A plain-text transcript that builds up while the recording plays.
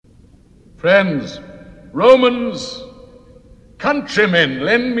Friends, Romans, countrymen,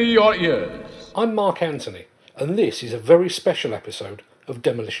 lend me your ears. I'm Mark Anthony, and this is a very special episode of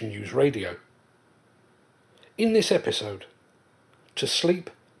Demolition News Radio. In this episode, to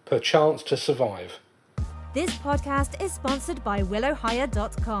sleep, perchance to survive. This podcast is sponsored by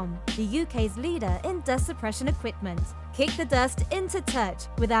willowhire.com, the UK's leader in dust suppression equipment. Kick the dust into touch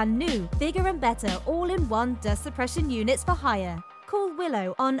with our new, bigger and better all-in-one dust suppression units for hire. Call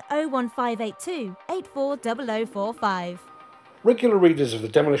Willow on 01582 840045. Regular readers of the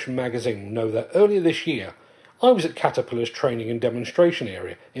Demolition magazine know that earlier this year, I was at Caterpillar's training and demonstration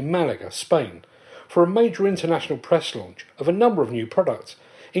area in Malaga, Spain, for a major international press launch of a number of new products,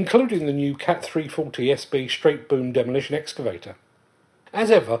 including the new Cat 340 SB straight boom demolition excavator. As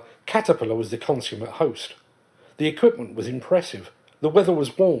ever, Caterpillar was the consummate host. The equipment was impressive, the weather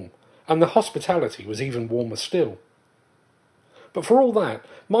was warm, and the hospitality was even warmer still. But for all that,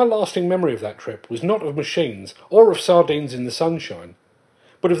 my lasting memory of that trip was not of machines or of sardines in the sunshine,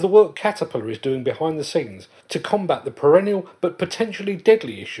 but of the work Caterpillar is doing behind the scenes to combat the perennial but potentially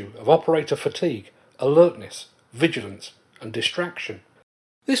deadly issue of operator fatigue, alertness, vigilance, and distraction.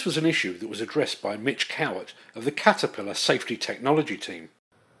 This was an issue that was addressed by Mitch Cowart of the Caterpillar Safety Technology team.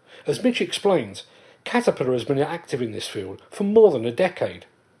 As Mitch explains, Caterpillar has been active in this field for more than a decade.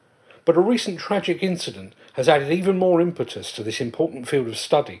 But a recent tragic incident has added even more impetus to this important field of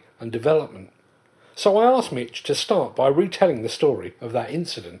study and development. So I asked Mitch to start by retelling the story of that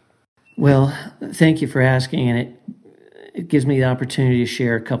incident. Well, thank you for asking, and it gives me the opportunity to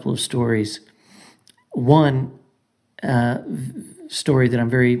share a couple of stories. One story that I'm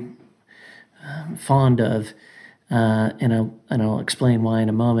very fond of, and I'll explain why in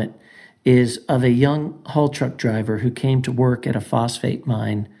a moment, is of a young haul truck driver who came to work at a phosphate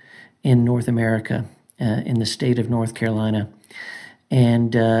mine in North America, in the state of North Carolina.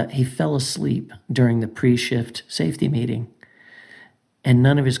 And he fell asleep during the pre-shift safety meeting. And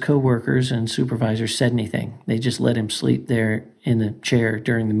none of his coworkers and supervisors said anything. They just let him sleep there in the chair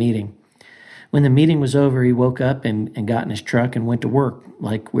during the meeting. When the meeting was over, he woke up and got in his truck and went to work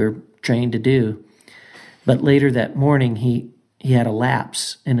like we're trained to do. But later that morning, he had a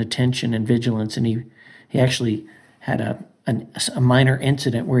lapse in attention and vigilance, and he actually had a minor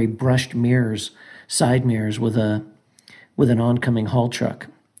incident where he brushed side mirrors with an oncoming haul truck,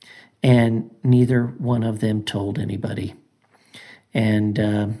 and neither one of them told anybody. And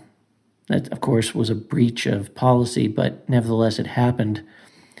that, of course, was a breach of policy, but nevertheless it happened.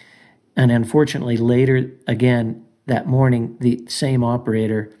 And unfortunately, later, again, that morning, the same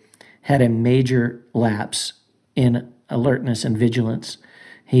operator had a major lapse in alertness and vigilance.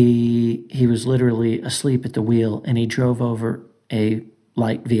 He was literally asleep at the wheel, and he drove over a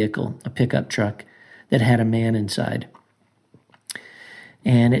light vehicle, a pickup truck, that had a man inside.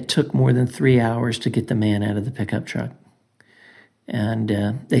 And it took more than 3 hours to get the man out of the pickup truck. And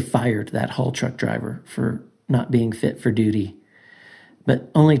they fired that haul truck driver for not being fit for duty. But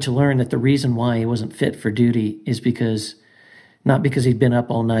only to learn that the reason why he wasn't fit for duty is not because he'd been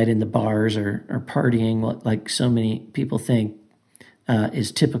up all night in the bars or partying like so many people think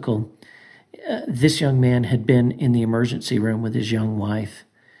is typical. This young man had been in the emergency room with his young wife,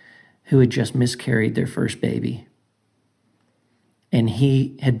 who had just miscarried their first baby. And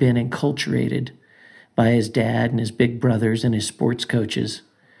he had been enculturated by his dad and his big brothers and his sports coaches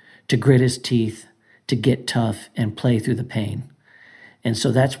to grit his teeth, to get tough and play through the pain. And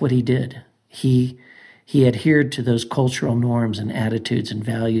so that's what he did. He adhered to those cultural norms and attitudes and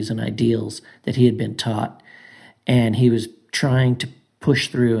values and ideals that he had been taught. And he was trying to push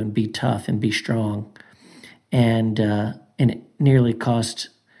through and be tough and be strong. And it nearly cost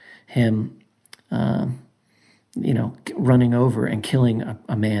him, running over and killing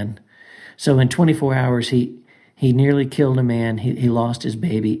a man. So in 24 hours, he nearly killed a man. He lost his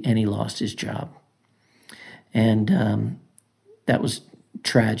baby, and he lost his job. And that was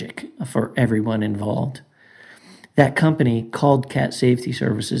tragic for everyone involved. That company called Cat Safety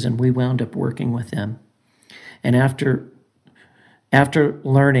Services, and we wound up working with them. And after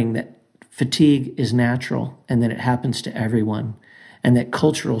learning that fatigue is natural and that it happens to everyone, and that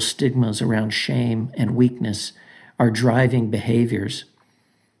cultural stigmas around shame and weakness are driving behaviors,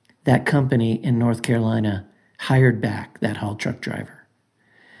 that company in North Carolina hired back that haul truck driver.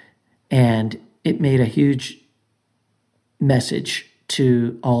 And it made a huge message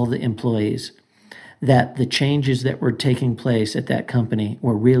to all the employees that the changes that were taking place at that company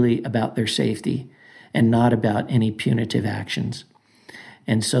were really about their safety and not about any punitive actions.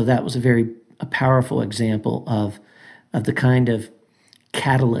 And so that was a powerful example of the kind of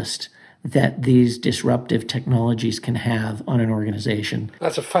catalyst that these disruptive technologies can have on an organization.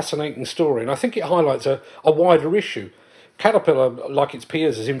 That's a fascinating story, and I think it highlights a wider issue. Caterpillar, like its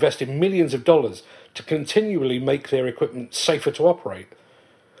peers, has invested millions of dollars to continually make their equipment safer to operate.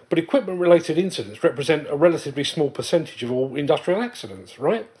 But equipment-related incidents represent a relatively small percentage of all industrial accidents,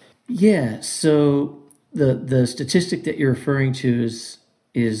 right? Yeah, so the statistic that you're referring to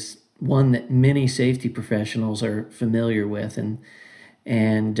is one that many safety professionals are familiar with, and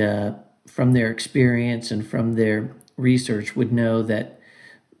from their experience and from their research would know that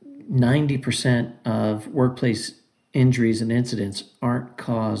 90% of workplace injuries and incidents aren't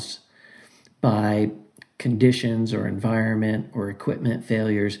caused by conditions or environment or equipment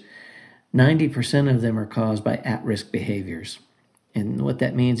failures. 90% of them are caused by at-risk behaviors. And what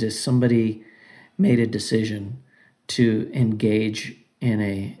that means is somebody made a decision to engage in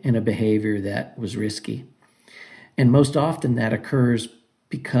a behavior that was risky. And most often that occurs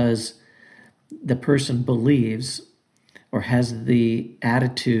because the person believes or has the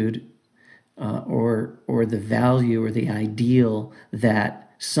attitude or the value or the ideal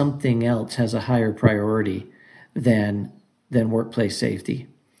that something else has a higher priority than workplace safety.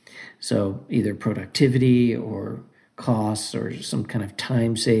 So either productivity or costs or some kind of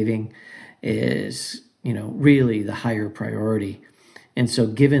time saving is, really the higher priority. And so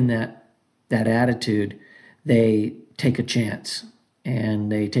given that attitude, they take a chance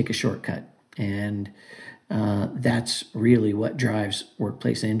and they take a shortcut. And that's really what drives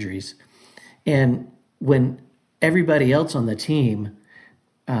workplace injuries. And when everybody else on the team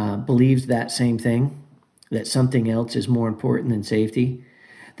believes that same thing, that something else is more important than safety,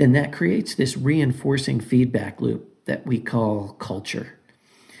 then that creates this reinforcing feedback loop that we call culture.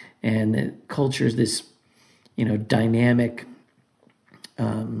 And the culture is this, dynamic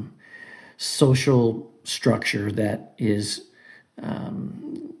social structure that is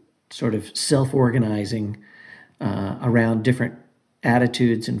sort of self-organizing around different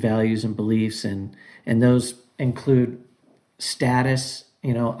attitudes and values and beliefs, and those include status.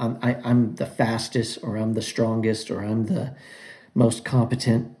 I'm the fastest, or I'm the strongest, or I'm the most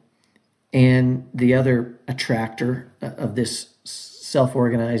competent. And the other attractor of this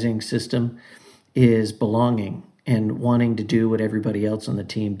self-organizing system is belonging and wanting to do what everybody else on the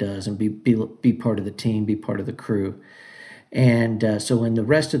team does and be part of the team, be part of the crew. And so when the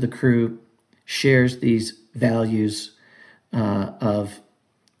rest of the crew shares these values of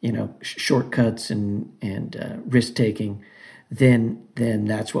shortcuts and risk taking, then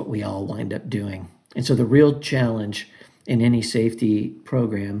that's what we all wind up doing. And so the real challenge in any safety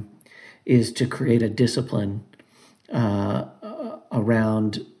program is to create a discipline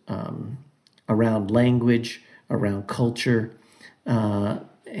around language, around culture,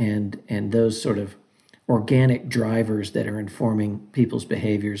 and those sort of organic drivers that are informing people's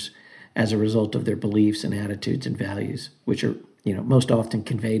behaviors as a result of their beliefs and attitudes and values, which are most often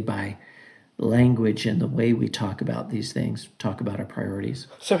conveyed by language and the way we talk about these things, talk about our priorities.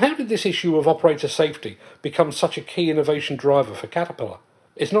 So how did this issue of operator safety become such a key innovation driver for Caterpillar?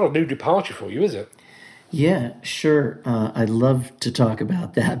 It's not a new departure for you, is it? Yeah, sure. I'd love to talk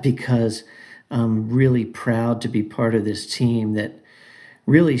about that because I'm really proud to be part of this team that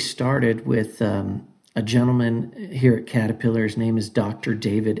really started with a gentleman here at Caterpillar. His name is Dr.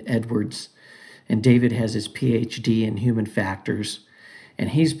 David Edwards, and David has his PhD in human factors, and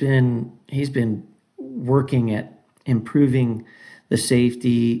he's been working at improving the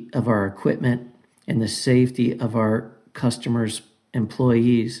safety of our equipment and the safety of our customers'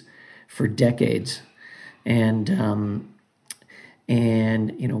 employees for decades. And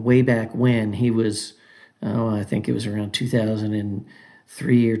way back when he was, I think it was around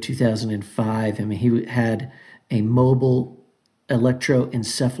 2003 or 2005. I mean, he had a mobile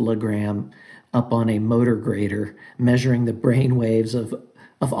electroencephalogram up on a motor grader, measuring the brain waves of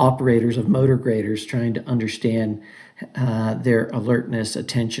operators of motor graders, trying to understand their alertness,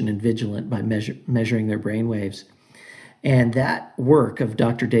 attention, and vigilance by measuring their brain waves. And that work of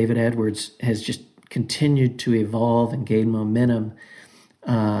Dr. David Edwards has just continued to evolve and gain momentum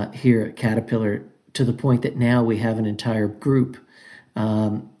here at Caterpillar, to the point that now we have an entire group.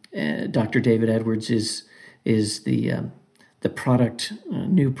 Dr. David Edwards is the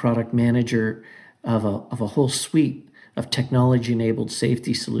new product manager of a whole suite of technology-enabled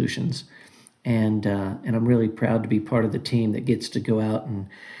safety solutions, and I'm really proud to be part of the team that gets to go out and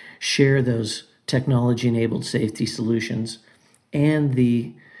share those technology-enabled safety solutions and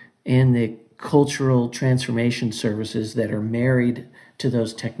the cultural transformation services that are married to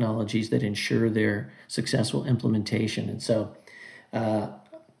those technologies that ensure their successful implementation. And so,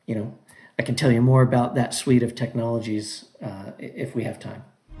 I can tell you more about that suite of technologies if we have time.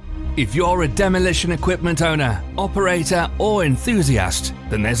 If you're a demolition equipment owner, operator or enthusiast,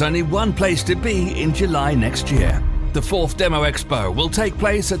 then there's only one place to be in July next year. The 4th Demo Expo will take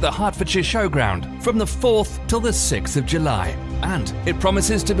place at the Hertfordshire Showground from the 4th till the 6th of July. And it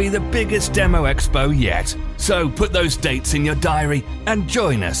promises to be the biggest Demo Expo yet. So put those dates in your diary and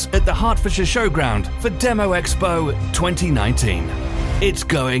join us at the Hertfordshire Showground for Demo Expo 2019. It's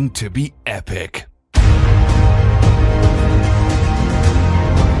going to be epic.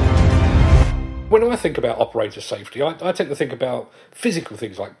 When I think about operator safety, I tend to think about physical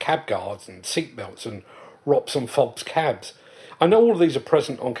things like cab guards and seat belts and ROPS and FOBS cabs. I know all of these are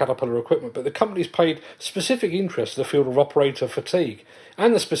present on Caterpillar equipment, but the company's paid specific interest to the field of operator fatigue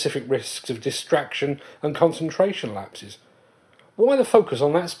and the specific risks of distraction and concentration lapses. Why the focus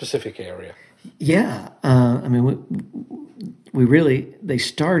on that specific area? Yeah, they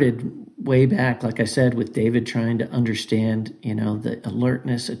started way back, like I said, with David trying to understand, the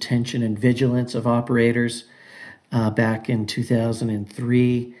alertness, attention, and vigilance of operators back in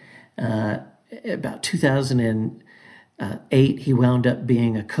 2003. About 2008, he wound up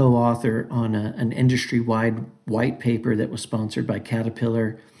being a co-author on an industry-wide white paper that was sponsored by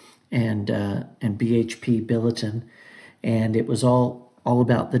Caterpillar and BHP Billiton, and it was all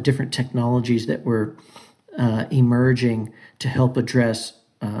about the different technologies that were emerging to help address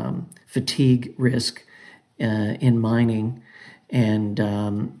fatigue risk in mining, and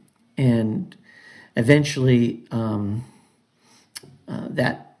eventually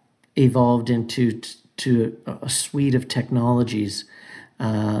that evolved into a suite of technologies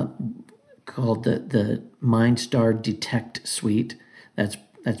called the MindStar Detect suite. That's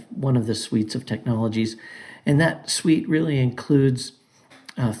one of the suites of technologies, and that suite really includes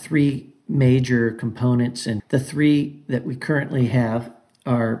 3 major components, and the 3 that we currently have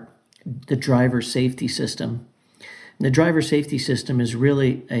are the driver safety system. And the driver safety system is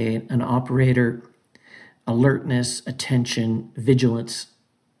really an operator alertness, attention, vigilance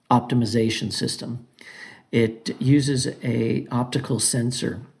optimization system. It uses a optical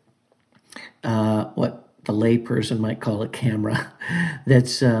sensor, what the layperson might call a camera,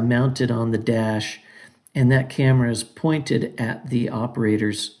 that's mounted on the dash, and that camera is pointed at the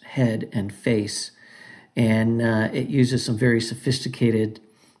operator's head and face. And it uses some very sophisticated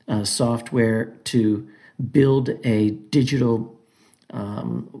software to build a digital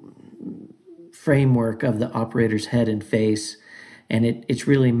framework of the operator's head and face. And it's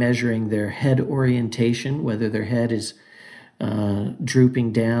really measuring their head orientation, whether their head is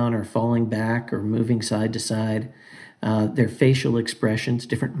drooping down or falling back or moving side to side, their facial expressions,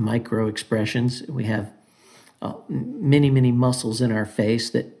 different micro expressions. We have many, many muscles in our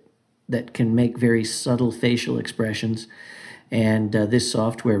face that can make very subtle facial expressions. And this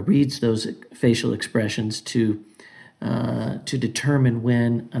software reads those facial expressions to determine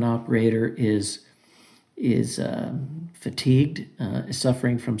when an operator is fatigued, is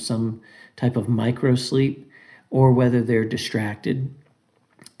suffering from some type of micro sleep, or whether they're distracted,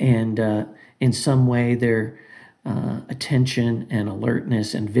 and in some way their attention and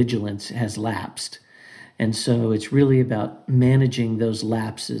alertness and vigilance has lapsed. And so it's really about managing those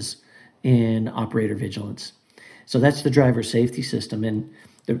lapses in operator vigilance. So that's the driver safety system. And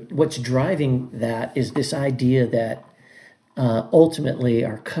what's driving that is this idea that ultimately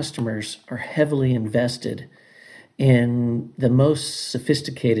our customers are heavily invested in the most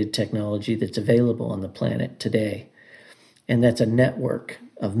sophisticated technology that's available on the planet today. And that's a network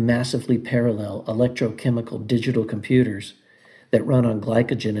of massively parallel electrochemical digital computers that run on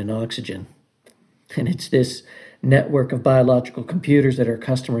glycogen and oxygen. And it's this network of biological computers that our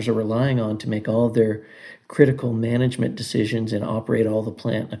customers are relying on to make all of their critical management decisions and operate all the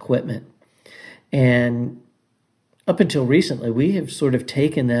plant and equipment. And up until recently, we have sort of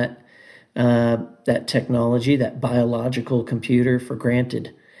taken that technology, that biological computer, for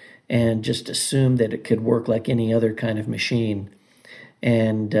granted, and just assumed that it could work like any other kind of machine.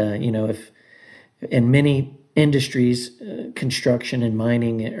 And if in many industries, construction and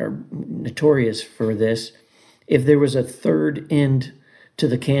mining are notorious for this. If there was a third end to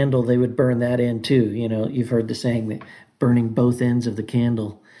the candle, they would burn that end too. You've heard the saying that burning both ends of the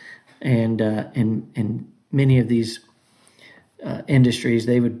candle. And in many of these industries,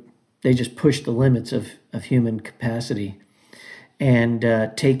 they just push the limits of human capacity and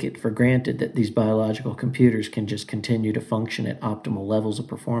take it for granted that these biological computers can just continue to function at optimal levels of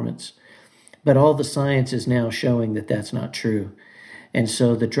performance. But all the science is now showing that that's not true. And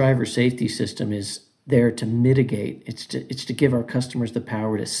so the driver safety system is there to mitigate. It's to give our customers the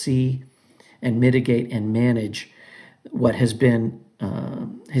power to see and mitigate and manage what has been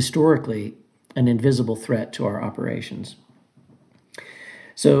historically an invisible threat to our operations.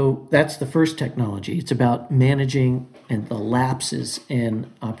 So that's the first technology. It's about managing and the lapses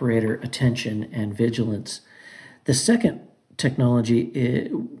in operator attention and vigilance. The second technology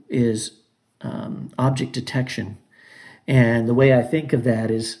is object detection. And the way I think of that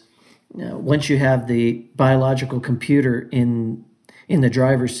is, once you have the biological computer in the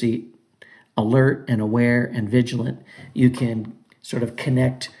driver's seat, alert and aware and vigilant, you can sort of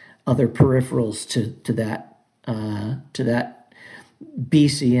connect other peripherals to that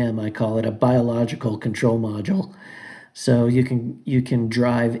BCM, I call it, a biological control module. So you can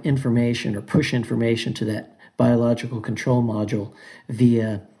drive information or push information to that biological control module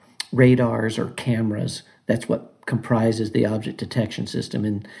via radars or cameras. That's what comprises the object detection system.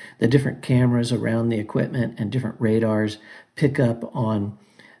 And the different cameras around the equipment and different radars pick up on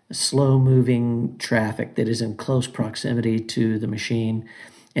slow-moving traffic that is in close proximity to the machine.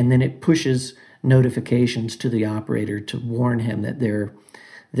 And then it pushes notifications to the operator to warn him that there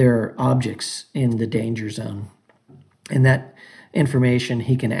are objects in the danger zone. And that information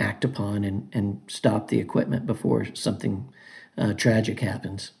he can act upon and stop the equipment before something tragic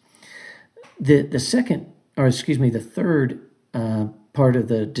happens. The third part of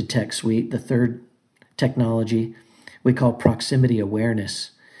the detect suite, the third technology, we call proximity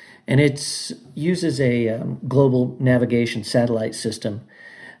awareness. And it uses a global navigation satellite system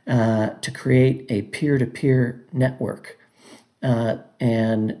to create a peer-to-peer network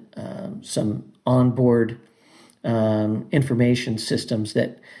and some onboard information systems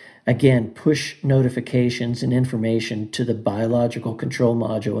that, again, push notifications and information to the biological control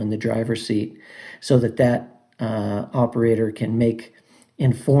module in the driver's seat so that operator can make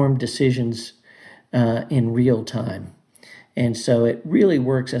informed decisions in real time. And so it really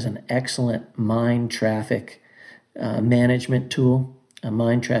works as an excellent mine traffic management tool, a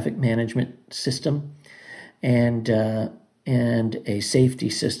mine traffic management system, and a safety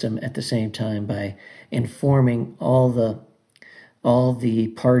system at the same time by informing all the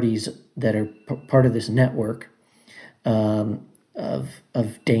parties that are part of this network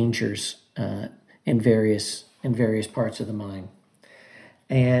of dangers in various parts of the mine.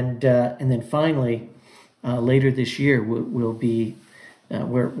 And then finally, later this year, we'll be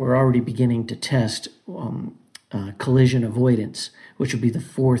we're already beginning to test collision avoidance, which will be the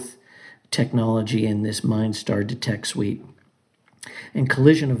fourth technology in this MineStar Detect suite. And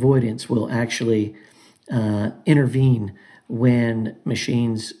collision avoidance will actually intervene when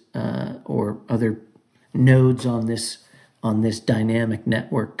machines or other nodes on this dynamic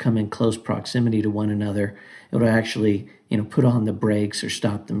network come in close proximity to one another. It'll actually put on the brakes or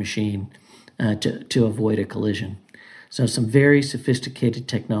stop the machine to avoid a collision. So some very sophisticated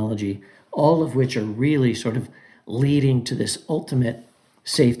technology, all of which are really sort of leading to this ultimate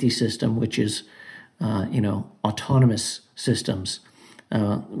safety system, which is autonomous systems,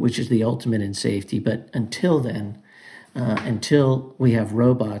 which is the ultimate in safety. But until then, until we have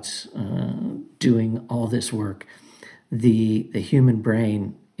robots doing all this work, the human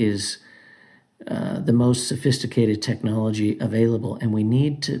brain is the most sophisticated technology available, and we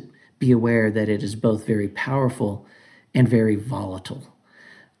need to be aware that it is both very powerful and very volatile.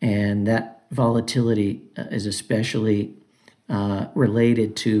 And that volatility is especially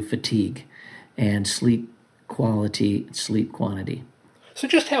related to fatigue and sleep quality, sleep quantity. So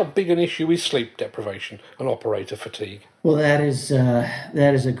just how big an issue is sleep deprivation and operator fatigue? Well, that is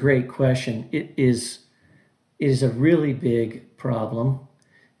a great question. It is a really big problem.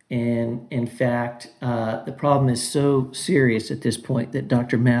 And in fact, the problem is so serious at this point that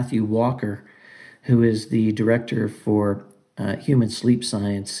Dr. Matthew Walker, who is the director for human sleep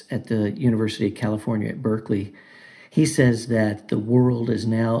science at the University of California at Berkeley, he says that the world is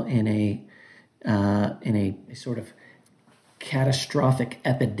now in a sort of catastrophic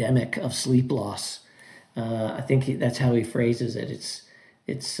epidemic of sleep loss. I think that's how he phrases it.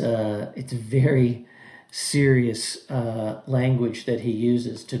 It's very serious language that he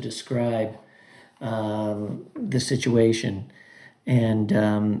uses to describe the situation. And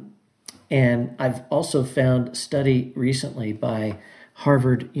I've also found a study recently by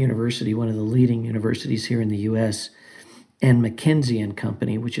Harvard University, one of the leading universities here in the U.S., and McKinsey &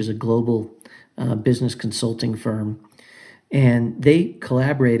 Company, which is a global business consulting firm. And they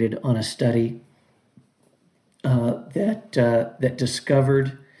collaborated on a study that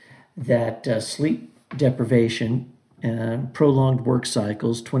discovered that sleep deprivation, prolonged work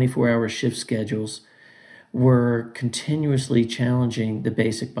cycles, 24-hour shift schedules were continuously challenging the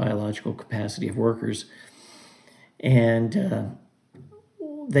basic biological capacity of workers. And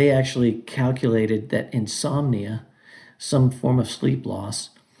they actually calculated that insomnia, some form of sleep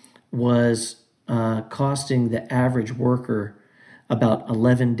loss, was costing the average worker about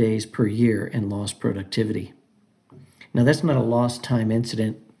 11 days per year in lost productivity. Now, that's not a lost time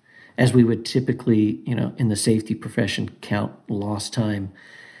incident as we would typically, in the safety profession count lost time.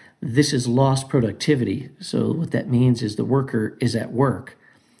 This is lost productivity. So what that means is the worker is at work,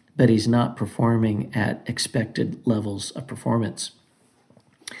 but he's not performing at expected levels of performance.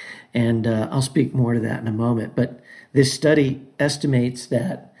 And I'll speak more to that in a moment. But this study estimates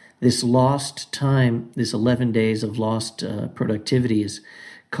that this lost time, this 11 days of lost productivity, is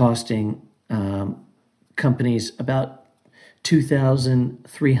costing companies about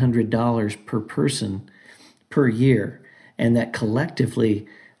 $2,300 per person per year, and that collectively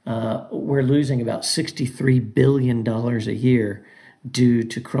we're losing about $63 billion a year due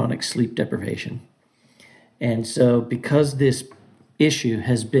to chronic sleep deprivation. And so because this issue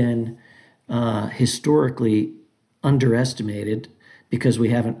has been historically underestimated because we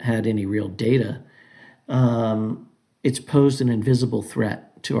haven't had any real data, it's posed an invisible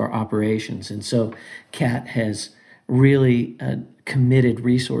threat to our operations. And so CAT has really committed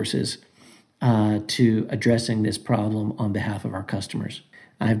resources to addressing this problem on behalf of our customers.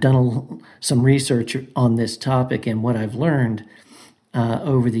 I've done some research on this topic, and what I've learned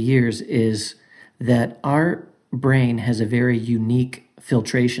over the years is that our brain has a very unique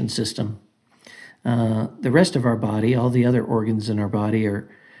filtration system. The rest of our body, all the other organs in our body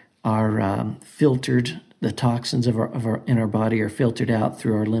are filtered. The toxins in our body are filtered out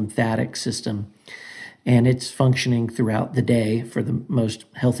through our lymphatic system, and it's functioning throughout the day for the most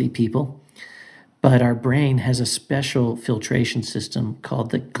healthy people. But our brain has a special filtration system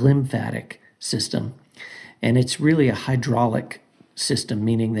called the glymphatic system, and it's really a hydraulic system,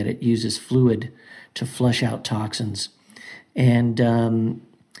 meaning that it uses fluid to flush out toxins. And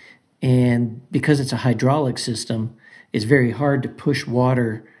because it's a hydraulic system, it's very hard to push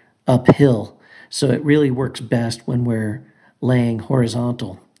water uphill. So it really works best when we're laying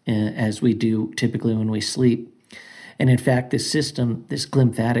horizontal, as we do typically when we sleep. And in fact, this system, this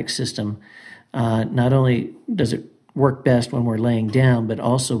glymphatic system, not only does it work best when we're laying down, but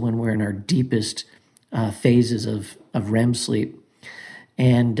also when we're in our deepest phases of REM sleep.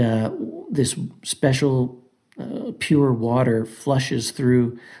 And this special pure water flushes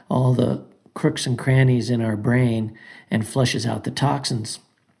through all the crooks and crannies in our brain and flushes out the toxins.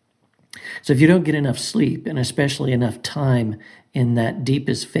 So if you don't get enough sleep, and especially enough time in that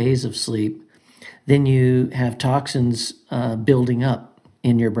deepest phase of sleep, then you have toxins building up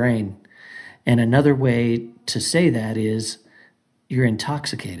in your brain. And another way to say that is you're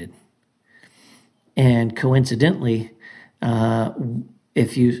intoxicated. And coincidentally,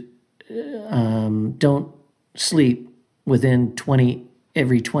 if you don't sleep within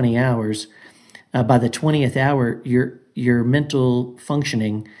every 20 hours, by the 20th hour, your mental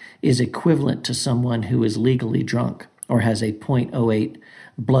functioning is equivalent to someone who is legally drunk or has a 0.08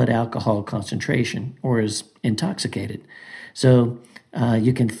 blood alcohol concentration or is intoxicated. So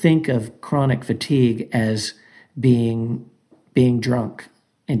you can think of chronic fatigue as being drunk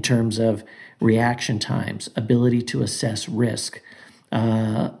in terms of reaction times, ability to assess risk,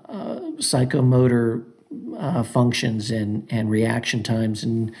 psychomotor functions and reaction times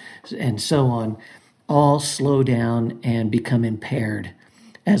and so on, all slow down and become impaired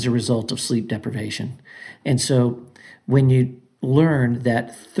as a result of sleep deprivation. And so when you learn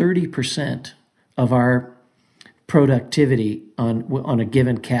that 30% of our productivity on a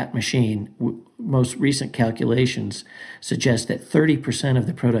given CAT machine, most recent calculations suggest that 30% of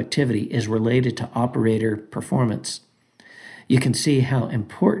the productivity is related to operator performance, you can see how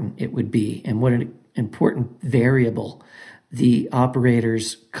important it would be and what an important variable the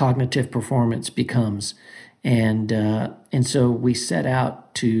operator's cognitive performance becomes. And so we set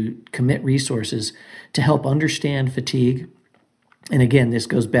out to commit resources to help understand fatigue. And again, this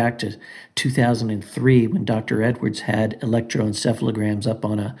goes back to 2003 when Dr. Edwards had electroencephalograms up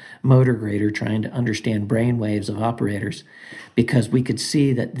on a motor grader trying to understand brain waves of operators, because we could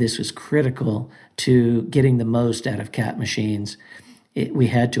see that this was critical to getting the most out of CAT machines. We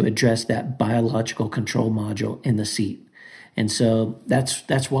had to address that biological control module in the seat. And so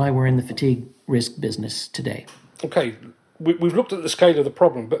that's why we're in the fatigue risk business today. Okay, we've looked at the scale of the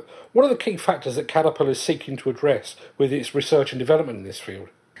problem, but what are the key factors that Caterpillar is seeking to address with its research and development in this field?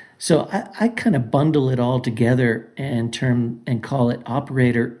 So I kind of bundle it all together and call it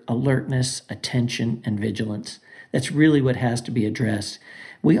operator alertness, attention, and vigilance. That's really what has to be addressed.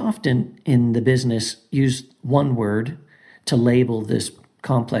 We often in the business use one word to label this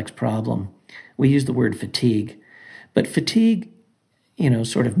complex problem. We use the word fatigue. But fatigue,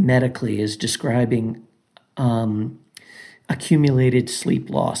 sort of medically is describing accumulated sleep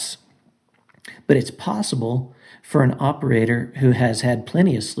loss. But it's possible for an operator who has had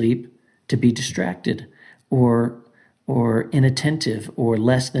plenty of sleep to be distracted or inattentive or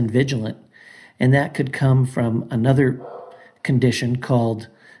less than vigilant. And that could come from another condition called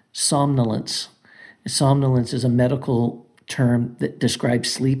somnolence. Somnolence is a medical term that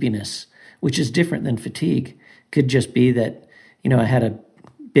describes sleepiness, which is different than fatigue. Could just be that, I had a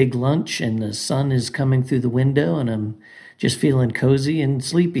big lunch and the sun is coming through the window and I'm just feeling cozy and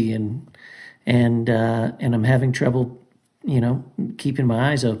sleepy and I'm having trouble, keeping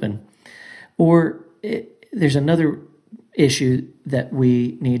my eyes open. Or there's another issue that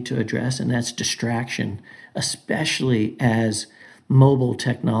we need to address, and that's distraction, especially as mobile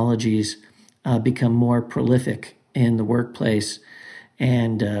technologies become more prolific in the workplace.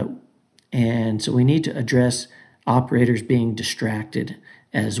 And so we need to address operators being distracted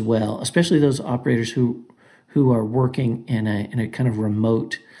as well, especially those operators who are working in a kind of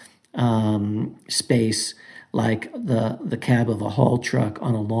remote space, like the cab of a haul truck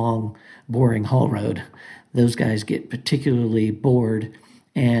on a long, boring haul road. Those guys get particularly bored,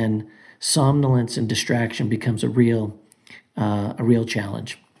 and somnolence and distraction becomes a real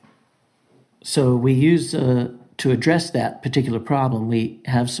challenge. So we use to address that particular problem, we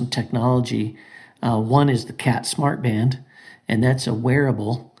have some technology. One is the CAT SmartBand, and that's a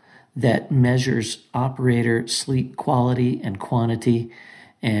wearable that measures operator sleep quality and quantity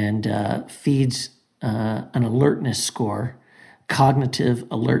and feeds an alertness score, cognitive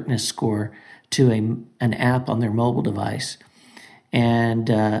alertness score, to an app on their mobile device. And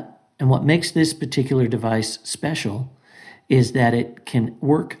what makes this particular device special is that it can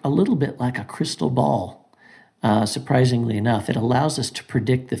work a little bit like a crystal ball. Surprisingly enough, it allows us to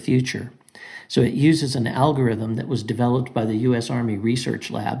predict the future. So it uses an algorithm that was developed by the U.S. Army Research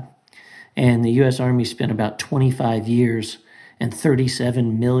Lab. And the U.S. Army spent about 25 years and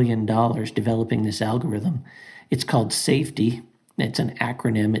 $37 million developing this algorithm. It's called SAFETY. It's an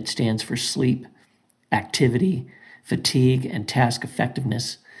acronym. It stands for sleep, activity, fatigue, and task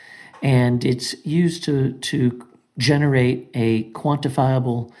effectiveness. And it's used to generate a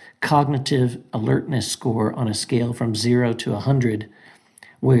quantifiable cognitive alertness score on a scale from 0 to 100,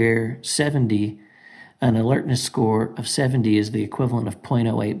 where 70, an alertness score of 70 is the equivalent of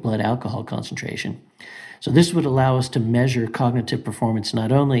 0.08 blood alcohol concentration. So this would allow us to measure cognitive performance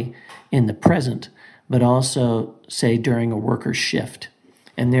not only in the present, but also, say, during a worker's shift.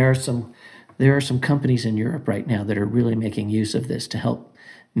 And there are some companies in Europe right now that are really making use of this to help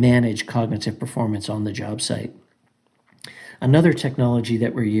manage cognitive performance on the job site. Another technology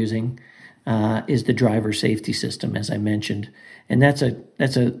that we're using is the driver safety system, as I mentioned. And that's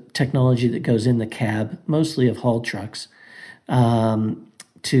a technology that goes in the cab, mostly of haul trucks,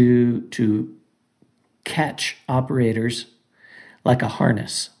 to catch operators like a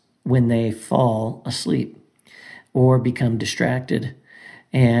harness when they fall asleep or become distracted.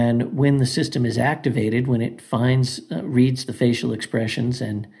 And when the system is activated, when it reads the facial expressions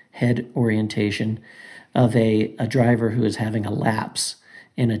and head orientation of a driver who is having a lapse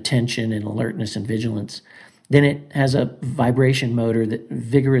in attention and alertness and vigilance, then it has a vibration motor that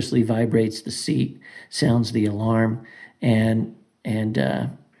vigorously vibrates the seat, sounds the alarm, and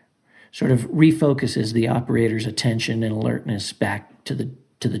sort of refocuses the operator's attention and alertness back to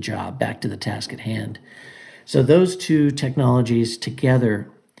the job, back to the task at hand. So those two technologies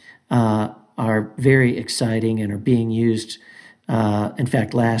together are very exciting and are being used. In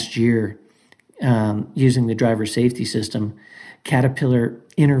fact, last year, using the driver safety system, Caterpillar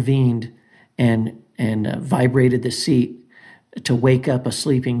intervened and vibrated the seat to wake up a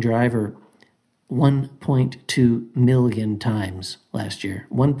sleeping driver 1.2 million times last year.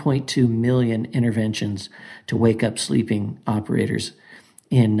 1.2 million interventions to wake up sleeping operators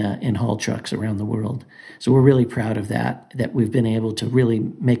in haul trucks around the world. So we're really proud of that we've been able to really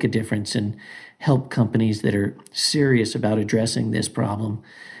make a difference and help companies that are serious about addressing this problem.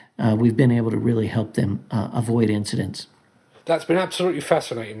 We've been able to really help them avoid incidents. That's been absolutely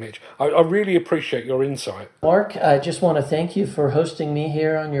fascinating, Mitch. I really appreciate your insight. Mark, I just want to thank you for hosting me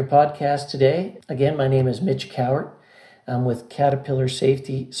here on your podcast today. Again, my name is Mitch Cowart. I'm with Caterpillar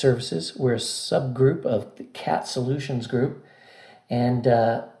Safety Services. We're a subgroup of the CAT Solutions Group. And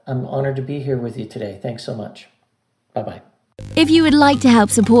I'm honored to be here with you today. Thanks so much. Bye-bye. If you would like to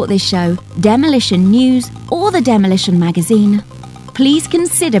help support this show, Demolition News, or the Demolition Magazine, please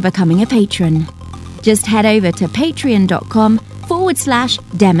consider becoming a patron. Just head over to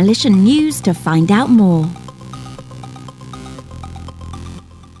patreon.com/Demolition News to find out more.